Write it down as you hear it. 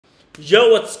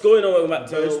Yo, what's going on? Welcome back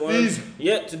to another one.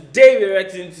 Yeah, today we're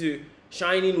reacting to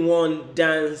Shining One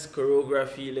dance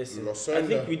choreography lesson. I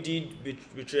think we did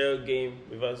betrayal game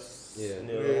with us. Yeah.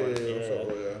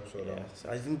 So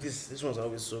I think this one's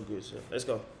always so good. So let's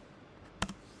go.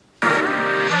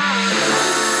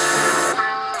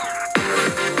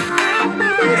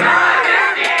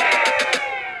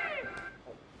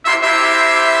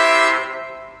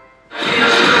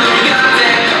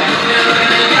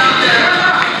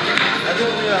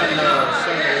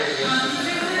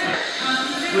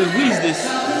 Wait, who is this?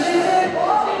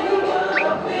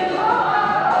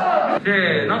 せ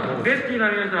ーの、ベスティの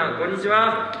皆さん、こんにち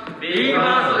は。ビー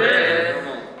バースで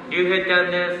す。リュウヘイちゃん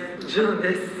です。ジュン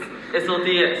です。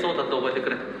SOTA、そうだと覚えてく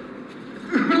れ。は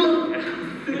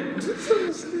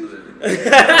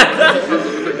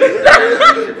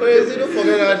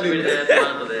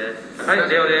い、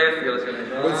レオです。よろしくお願いし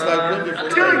ます。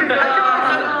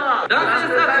ダンス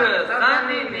スタッフ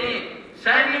3人にシャ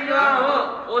イニングワン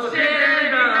を教えてみ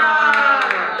ます。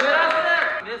プラ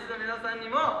スベストの皆さんに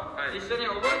も一緒に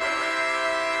覚えて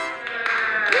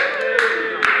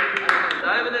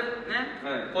ライブでね、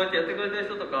こうやってやってくれてる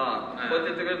人とか、こう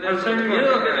やってやってくれてる人い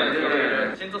るわけじゃないで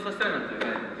すか。浸透させたいなって。ぜ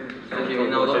ひみ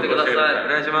んな踊ってください。お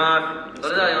願いします。そ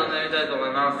れでは呼んでみたいと思い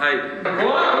ます。はい。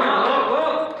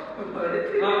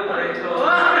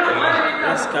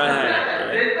Sky High.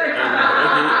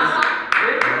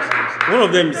 One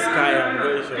of them is Sky High, I'm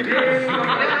very sure.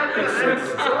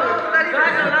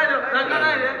 泣か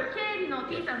ないで。経理の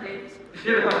T さんです。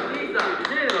左の2人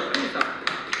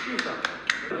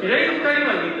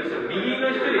はいいとしても右の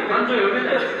1人感情読めな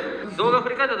い。動画を振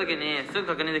り返った時にすぐ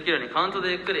確認できるようにカウント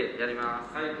でゆっくりやりま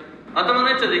す。頭の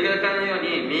位置をできるだけ変えないよう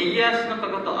に右足のか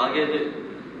かとを上げる。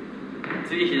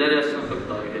次左足のかか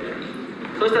とを上げる。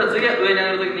そしたら次は上に上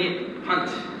げる時にパン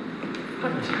チ。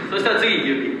そしたら次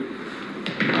指。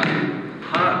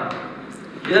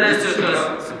左足を後ろ。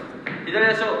左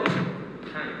足を後ろ。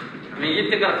右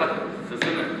手から肩進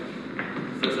む。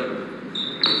進む。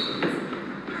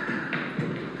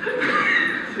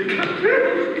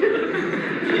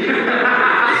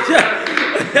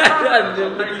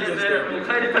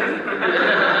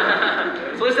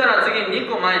そしたら次2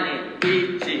個前に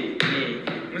1、2、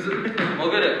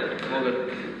潜る。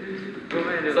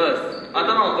そうです。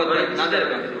頭をこうやって撫でる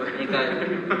感じ。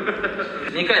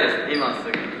2回です。今すぐ。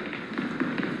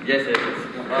Yes, yes.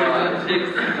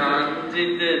 感じ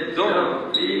てドン。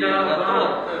リーダーと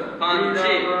パンチ、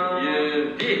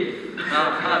指、て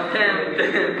ん。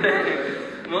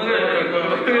潜る。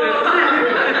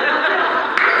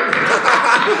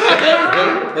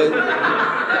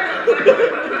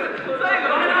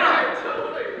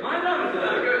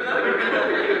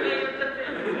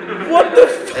What the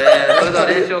fuck? それでは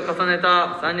練習を重ねた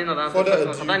3人のダンスの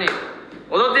方に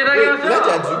踊っていただきまし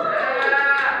ょう。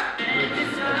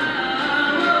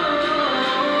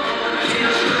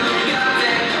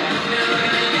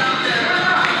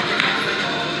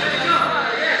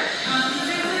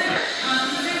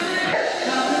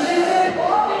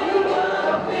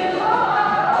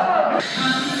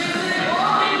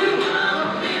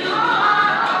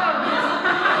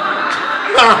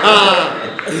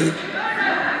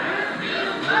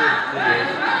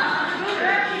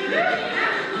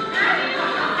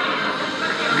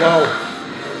Wow.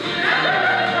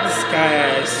 Sky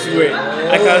High, I swear.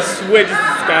 I can swear this is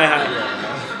Sky High.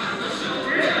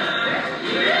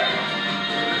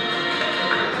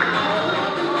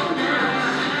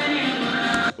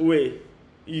 Wait,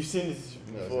 you've seen this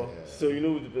before, so you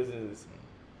know who the person is.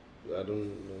 I don't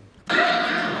know.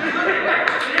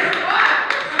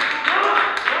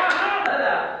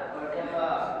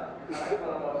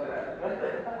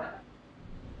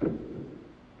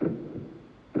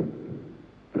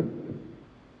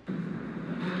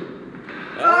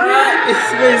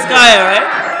 It's Sky, right?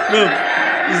 No,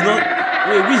 it's not.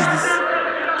 Wait, who is this?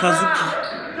 Kazuki.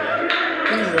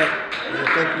 Who is that? There's a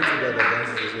couple together that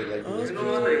dances as well, like this.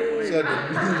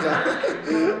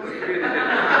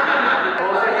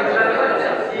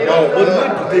 Wow, what do I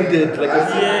pretended? Like a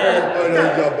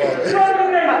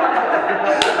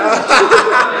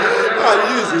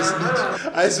use this snitch.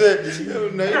 I swear,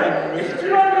 no, Japanese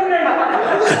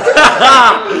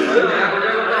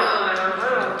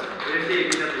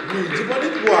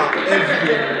people are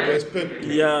heavy and respect.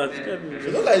 Yeah,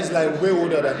 it's not like it's like way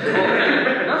older than them.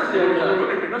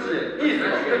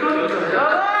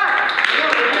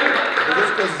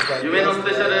 Just because it's like 夢のス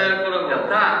ペシャルコラボやっ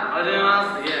た。始め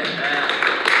ます。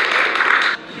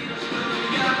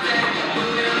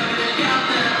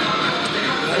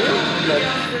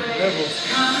levels.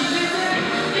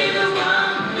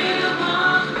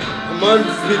 Man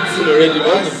fits in already.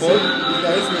 What the fuck?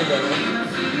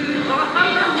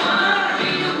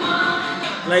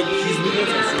 Like his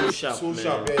movements are so sharp. So man.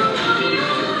 sharp,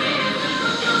 yeah.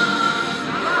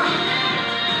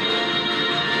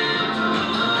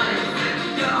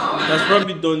 Has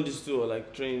probably done this too, or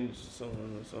like trained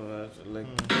someone or something like.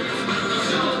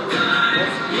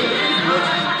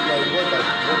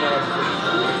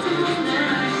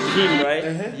 Him,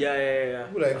 right? Yeah.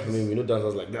 Like, I mean, we know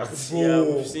dancers like that. Yeah,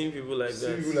 we've seen people like see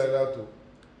that. people like that too.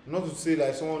 Not to say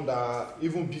like someone that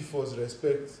even before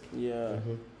respect. Yeah.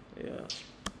 Yeah.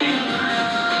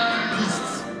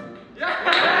 Beasts.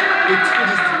 It's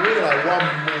really like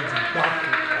 1 month back.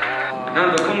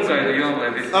 なんと今回の4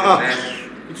枚ですよね。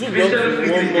 It took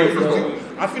 1 month.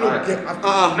 I feel not get.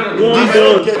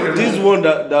 This one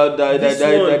that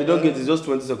they don't get is just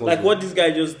 20 seconds. Like what this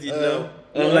guy just did now.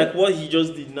 No, like what he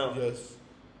just did now. Yes.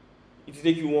 It will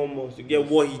take you 1 month to get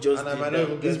what he just And I did might now. not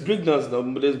even There's get it. breakdance now,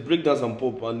 but there's breakdance and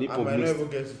pop and hip I hop might not mixed. even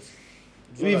get it.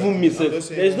 Even me, sir.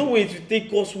 There's no way to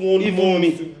take us 1 Even month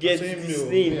me. to get this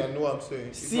thing. I know what I'm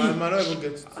saying. See. I might not even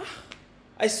get it.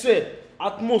 I swear,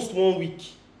 at most 1 week.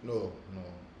 No.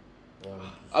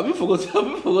 Have you forgotten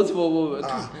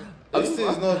what This thing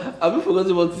is not. have you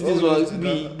forgotten what this Oh, was? this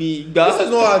Be This is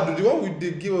not hard. The one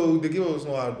they give us is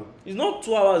not hard. It's not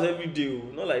 2 hours every day.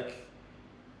 Not like.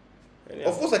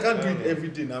 Of course, I can't do it every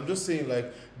day. Now, I'm just saying,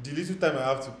 like, the little time I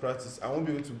have to practice, I won't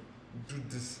be able to do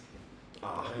this.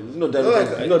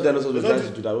 dinosaurs were trying to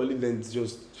do that. Only then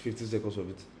just 15 seconds of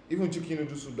it. Even chicken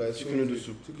noodle soup, like Chicken noodle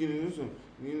soup. Chicken noodle soup.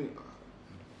 Anyway.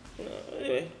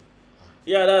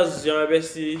 Yeah, that's your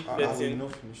bestie. I will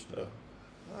not finish now.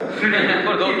 これド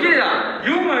ッキリだ。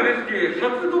4枚ですき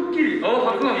初ドッキリ。お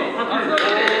初なの。初ドッキリ。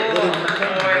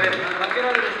光栄です。かけ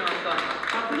られてしまった。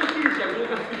初ドッキリしか豪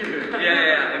華すぎる。いや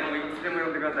でもいつでも呼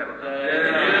んでくださいまた。とい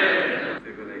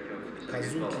うことで今日のスペシャルゲ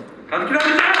ストカズキラでし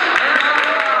た。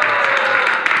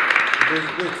 Wait,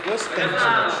 what's thank you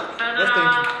so much? What's thank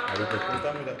you?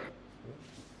 Tell me that.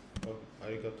 Oh,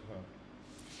 arigato.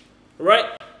 Right.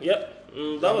 Yep.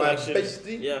 That was my actually.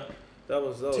 bestie? Yeah. That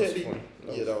was fun.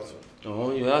 Yeah, that was fun.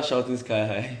 Oh, you are shouting sky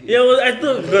high. Yeah, well, I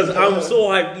thought because I'm so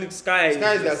hyped. Look, Sky.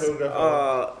 Sky is the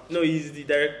choreographer. No, he's the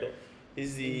director.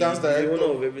 He's the Dance director. He's the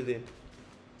owner of everything.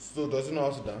 So does he know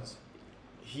how to dance?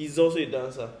 He's also a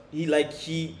dancer. He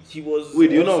was. Wait,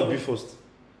 do you know also- Be First?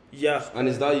 Yeah. And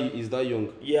is that young?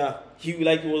 Yeah. He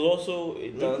was also a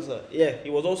dancer. Yeah. He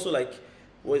was also like,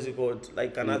 what is it called?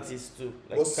 Like an artist too.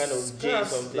 Like Was kind of J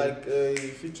something. like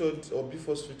featured or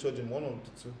before featured in one of the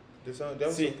two. They also,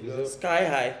 See, Sky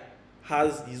High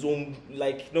has his own,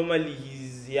 like normally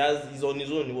he's on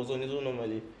his own. He was on his own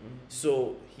normally.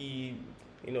 So he,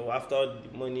 after the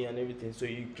money and everything, so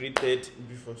he created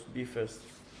Be First.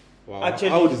 Wow. Actually,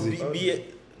 how old is he?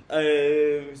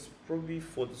 It's probably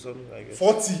 40 something, I guess.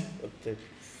 40. Or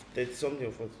 30 something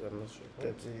or 40, I'm not sure.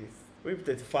 30, maybe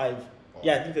 35.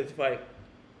 Yeah, I think 35.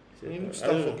 You need to I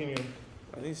start don't know. fucking you.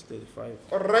 I think it's 35.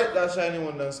 Alright, that's Shining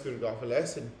One Dance Choreography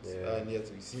lesson. Yeah. And yeah,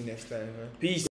 to see you next time, man. Peace.